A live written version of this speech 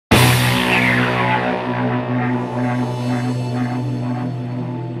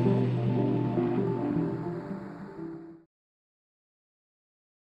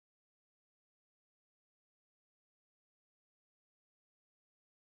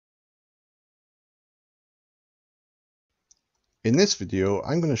In this video,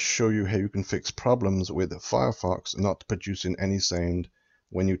 I'm going to show you how you can fix problems with Firefox not producing any sound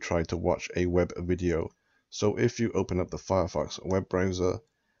when you try to watch a web video. So if you open up the Firefox web browser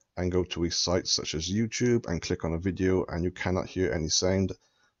and go to a site such as YouTube and click on a video and you cannot hear any sound,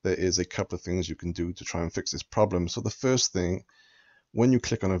 there is a couple of things you can do to try and fix this problem. So the first thing, when you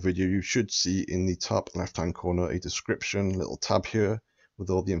click on a video, you should see in the top left-hand corner a description, little tab here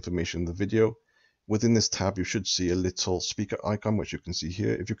with all the information in the video. Within this tab, you should see a little speaker icon, which you can see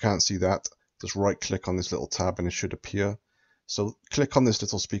here. If you can't see that, just right click on this little tab and it should appear. So click on this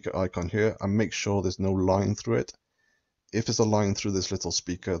little speaker icon here and make sure there's no line through it. If there's a line through this little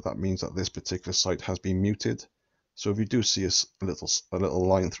speaker, that means that this particular site has been muted. So if you do see a little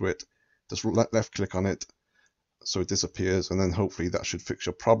line through it, just left click on it so it disappears, and then hopefully that should fix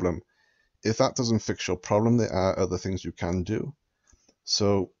your problem. If that doesn't fix your problem, there are other things you can do.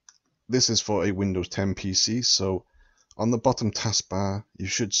 So this is for a Windows 10 PC. So on the bottom taskbar, you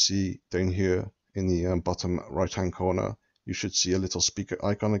should see down here in the bottom right hand corner, you should see a little speaker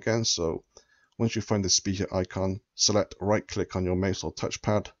icon again. So once you find the speaker icon, select right click on your mouse or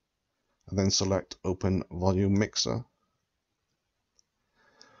touchpad and then select Open Volume Mixer.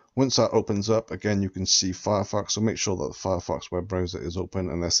 Once that opens up, again you can see Firefox, so make sure that the Firefox web browser is open,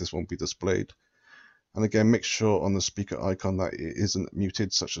 unless this won't be displayed. And again, make sure on the speaker icon that it isn't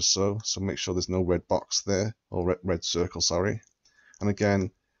muted, such as so. So make sure there's no red box there, or red circle, sorry. And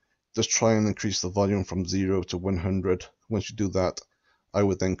again, just try and increase the volume from 0 to 100. Once you do that, I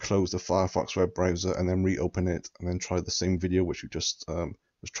would then close the Firefox web browser and then reopen it, and then try the same video which you just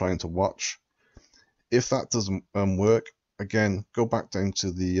was trying to watch. If that doesn't work, again, go back down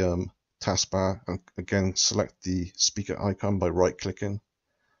to the taskbar and again select the speaker icon by right clicking.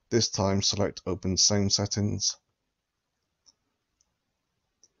 This time select Open Sound Settings.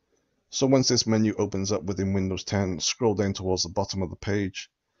 So once this menu opens up within Windows 10, scroll down towards the bottom of the page,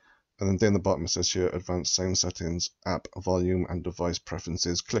 and then down the bottom it says here Advanced Sound Settings, App Volume and Device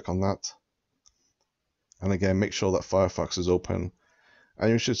Preferences. Click on that, and again make sure that Firefox is open,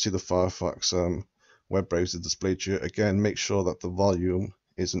 and you should see the Firefox web browser displayed here. Again, make sure that the volume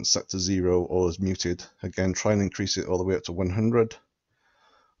isn't set to 0 or is muted. Again, try and increase it all the way up to 100.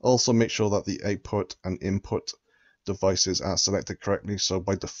 Also make sure that the output and input devices are selected correctly. So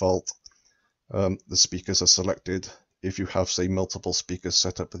by default, the speakers are selected. If you have, say, multiple speakers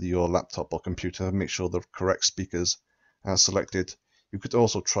set up with your laptop or computer, make sure the correct speakers are selected. You could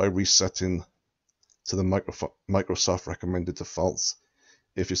also try resetting to the Microsoft recommended defaults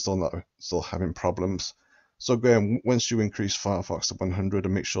if you're still having problems. So again, once you increase Firefox to 100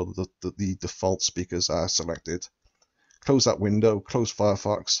 and make sure that the default speakers are selected, close that window, close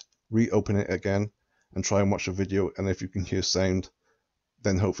Firefox, reopen it again, and try and watch a video. And if you can hear sound,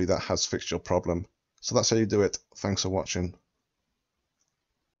 then hopefully that has fixed your problem. So that's how you do it. Thanks for watching.